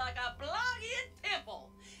ashes like a blood-eaten pimple.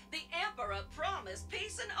 The Emperor promised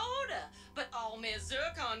peace and order, but all Ms.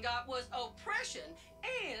 Zircon got was oppression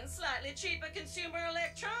and slightly cheaper consumer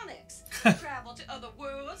electronics. Travel to other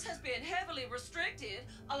worlds has been heavily restricted,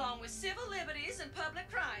 along with civil liberties and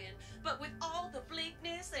public crying. But with all the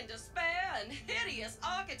bleakness and despair and hideous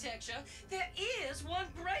architecture, there is one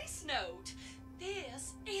grace note.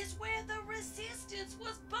 This is where the Resistance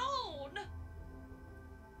was born.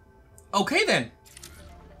 Okay then.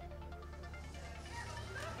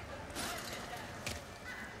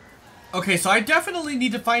 Okay, so I definitely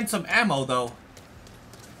need to find some ammo, though.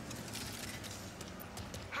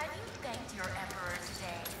 Have you thanked your Emperor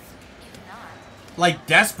today? If not... Like,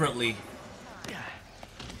 desperately.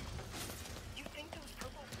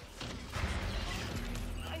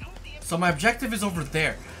 So my objective is over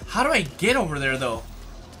there. How do I get over there, though?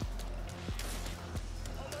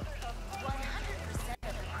 100% of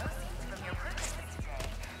the proceeds from your purchases today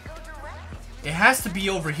go directly to... It has to be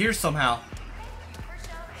over here somehow.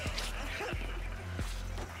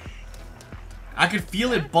 I could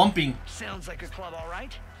feel it bumping. Sounds like a club, all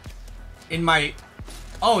right. In my...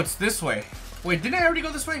 Oh, it's this way. Wait, didn't I already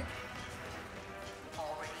go this way?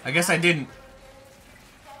 I guess I didn't.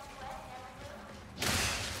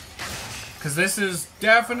 Because this is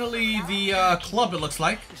definitely the club, it looks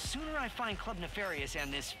like. The sooner I find Club Nefarious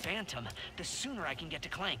and this Phantom, the sooner I can get to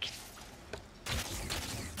Clank.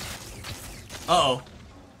 Uh-oh.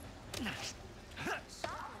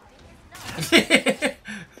 This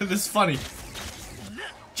is funny.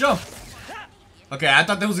 Jump! Okay, I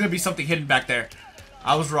thought there was going to be something hidden back there.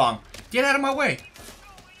 I was wrong. Get out of my way.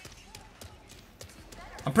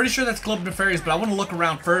 I'm pretty sure that's Club Nefarious, but I want to look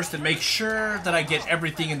around first and make sure that I get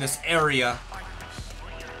everything in this area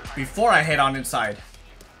before I head on inside.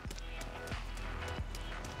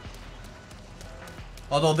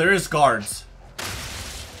 Although there is guards.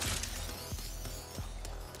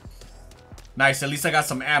 Nice, at least I got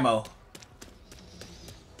some ammo.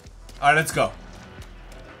 Alright, let's go.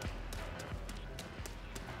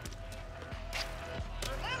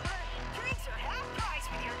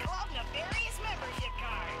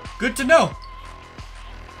 Good to know.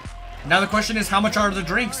 Now the question is, how much are the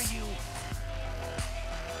drinks?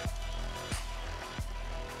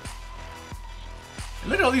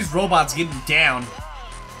 Look at all these robots getting down.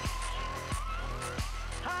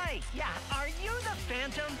 Hi, yeah, are you the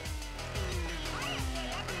Phantom?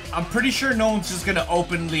 I'm pretty sure no one's just gonna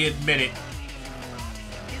openly admit it.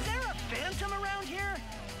 Is there a Phantom around here?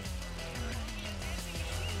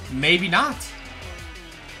 Maybe not.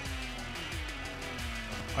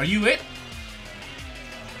 Are you it?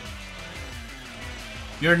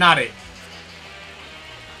 You're not it.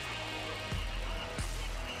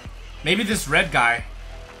 Maybe this red guy.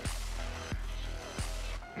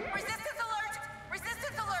 Resistance alert!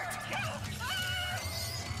 Resistance alert!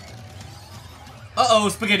 Uh-oh,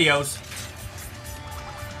 SpaghettiOs.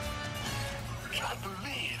 Can't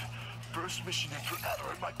believe. First mission in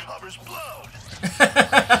forever and my cover's blown.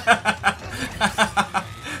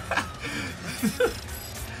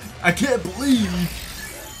 I can't believe.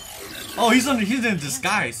 Oh, he's in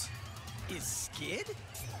disguise. Is Skid?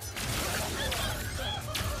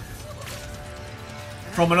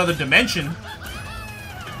 From another dimension.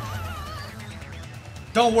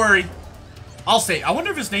 Don't worry. I'll say. I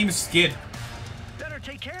wonder if his name is Skid. Better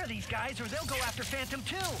take care of these guys or they'll go after Phantom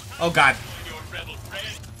too. Oh God.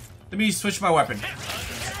 Let me switch my weapon. That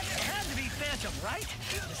had to be Phantom, right?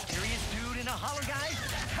 Mysterious dude in a hollow guy?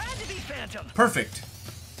 Had to be Phantom. Perfect.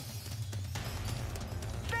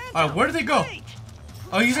 Alright, where did they go?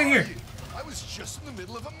 Oh, he's in here. I was just in the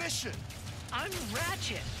middle of a mission. I'm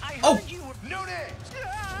Ratchet. I heard Oh. you were... No names.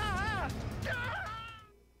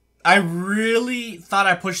 I really thought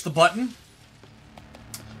I pushed the button.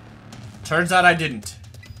 Turns out I didn't.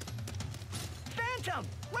 Phantom,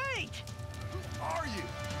 wait! Who are you?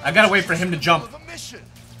 I gotta wait for him to jump. Of a mission.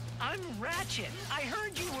 I'm Ratchet. I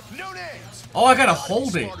heard you were... No names. Oh, I gotta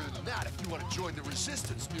hold it. Smarter than that if you want to join the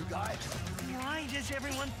resistance, new guy. Why does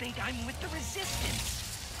everyone think I'm with the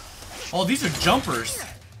Resistance? Oh, these are jumpers.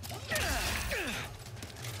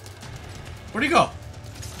 Where'd he go?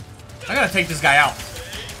 I gotta take this guy out.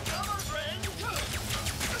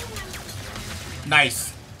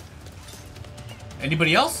 Nice.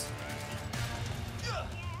 Anybody else?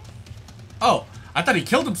 Oh, I thought he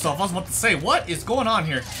killed himself. I was about to say, what is going on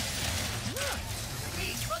here?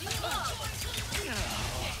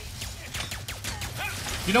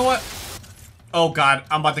 You know what? Oh God,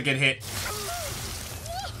 I'm about to get hit.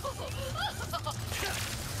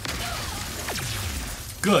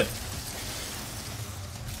 Good.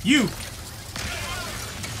 You.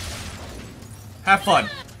 Have fun.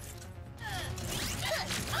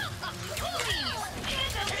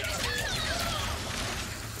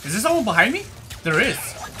 Is there someone behind me? There is.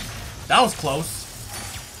 That was close.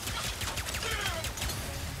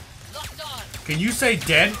 Can you say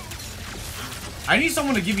dead? I need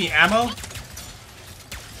someone to give me ammo.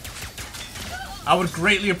 I would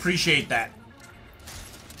greatly appreciate that.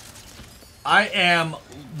 I am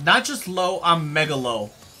not just low, I'm mega low.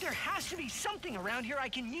 There has to be something around here I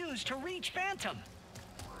can use to reach Phantom.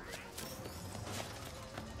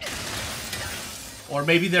 Or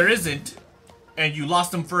maybe there isn't, and you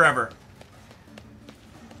lost them forever.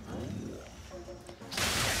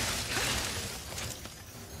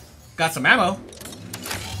 Got some ammo.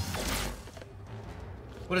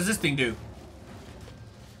 What does this thing do?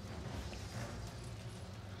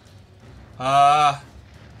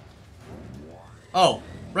 Oh,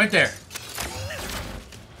 right there.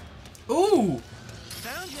 Ooh!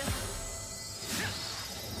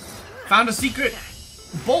 Found a secret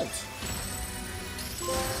bolt.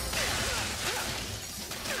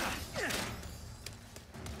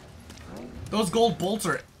 Those gold bolts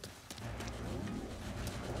are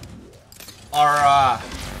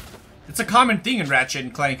it's a common thing in Ratchet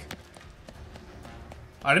and Clank.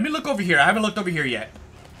 Alright, let me look over here. I haven't looked over here yet.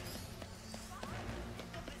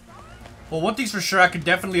 Well, one thing's for sure, I can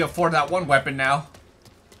definitely afford that one weapon now.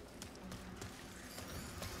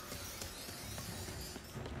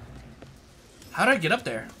 How did I get up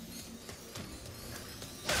there?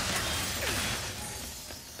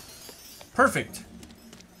 Perfect.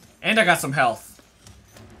 And I got some health.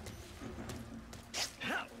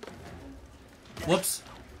 Whoops.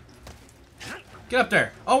 Get up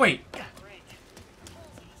there. Oh, wait.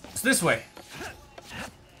 It's this way.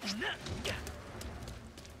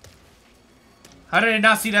 How did I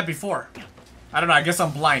not see that before? I don't know. I guess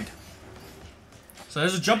I'm blind. So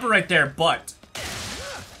there's a jumper right there, but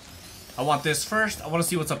I want this first. I want to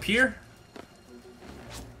see what's up here.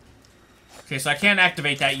 Okay, so I can't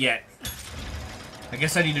activate that yet. I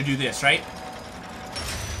guess I need to do this, right?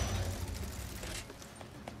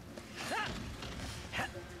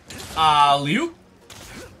 Liu?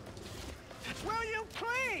 Will you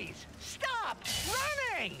please stop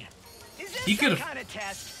running? Is this He some could've- kind of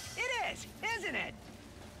test? It is, isn't it?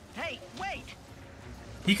 Hey, wait.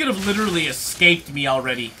 He could have literally escaped me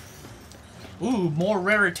already. Ooh, more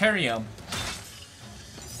raritarium.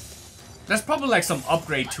 That's probably like some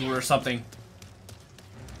upgrade tour or something.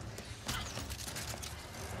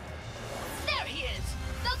 There he is!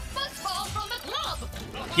 The fuzzball from the club!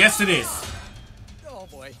 Yes, it is. Oh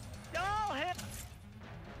boy. I'll handle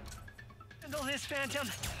this, Phantom.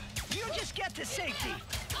 You just get to safety.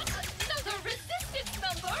 Another resistance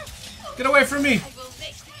number! Get away from me. I will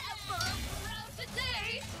make the Emperor proud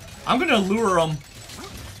today! I'm gonna lure him.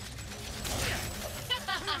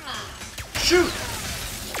 Shoot!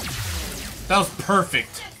 That was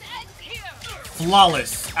perfect.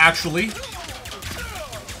 Flawless, actually.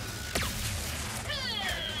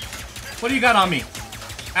 What do you got on me?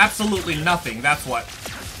 Absolutely nothing, that's what.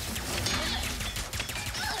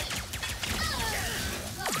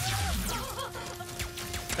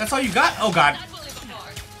 That's all you got? Oh god.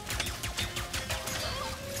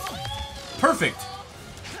 Perfect.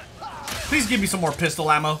 Please give me some more pistol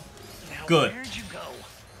ammo. Good.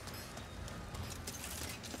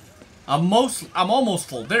 I'm almost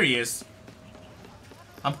full. There he is.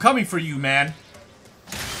 I'm coming for you, man.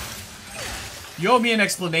 You owe me an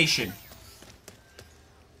explanation.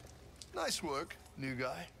 Nice work, new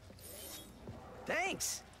guy.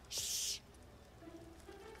 Thanks.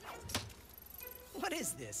 What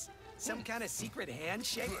is this? Some kind of secret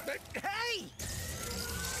handshake? Hey!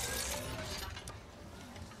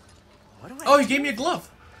 What do I Oh, he gave me a glove.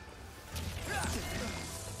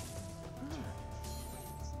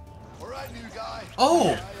 All right, new guy. Oh.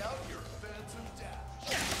 Try out your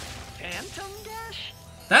Phantom Dash?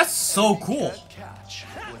 That's so cool. Can't catch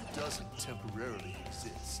what doesn't temporarily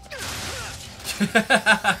exist.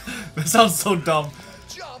 That sounds so dumb.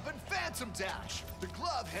 Jump and phantom dash. The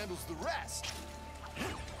glove handles the rest.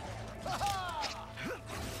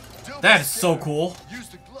 Don't That be is so scared. cool. Use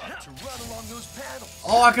the glove to run along those panels.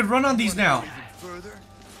 Oh, I could run on these now. Even further,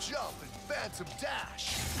 jump and phantom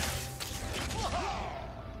dash.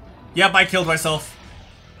 Yep, I killed myself.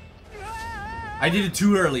 I did it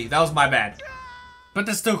too early. That was my bad. But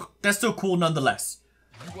that's still cool nonetheless.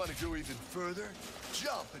 You want to go even further?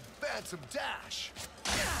 Jump and phantom dash.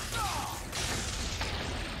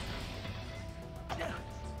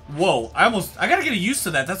 Whoa, I gotta get used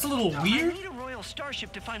to that. That's a little I weird. need a royal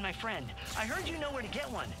starship to find my friend. I heard you know where to get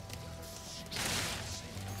one.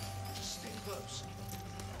 Stay close.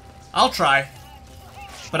 I'll try.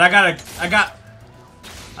 But I got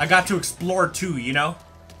to explore too, you know?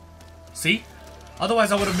 See?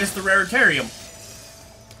 Otherwise I would have missed the raritarium.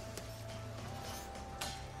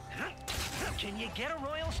 Can you get a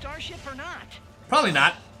royal starship or not? Probably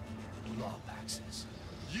not. Lombaxes.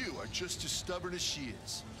 You are just as stubborn as she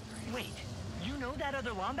is. Wait, you know that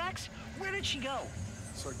other Lombax? Where did she go?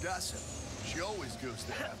 Sargasso. She always goes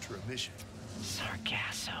there after a mission.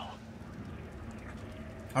 Sargasso.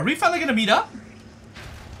 Are we finally gonna meet up?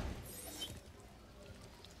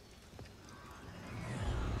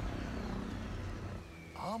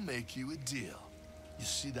 make you a deal. You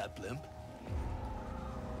see that blimp?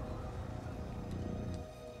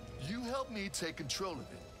 You help me take control of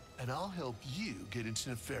it, and I'll help you get into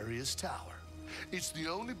Nefarious Tower. It's the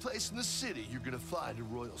only place in the city you're gonna find a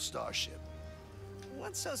royal starship.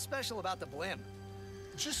 What's so special about the blimp?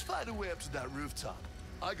 Just find a way up to that rooftop.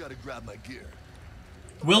 I gotta grab my gear.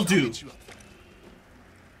 Will do.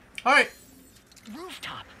 Alright.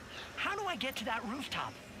 Rooftop? How do I get to that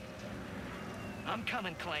rooftop? I'm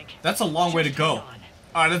coming, Clank. That's a long way to go.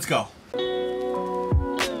 Alright, let's go.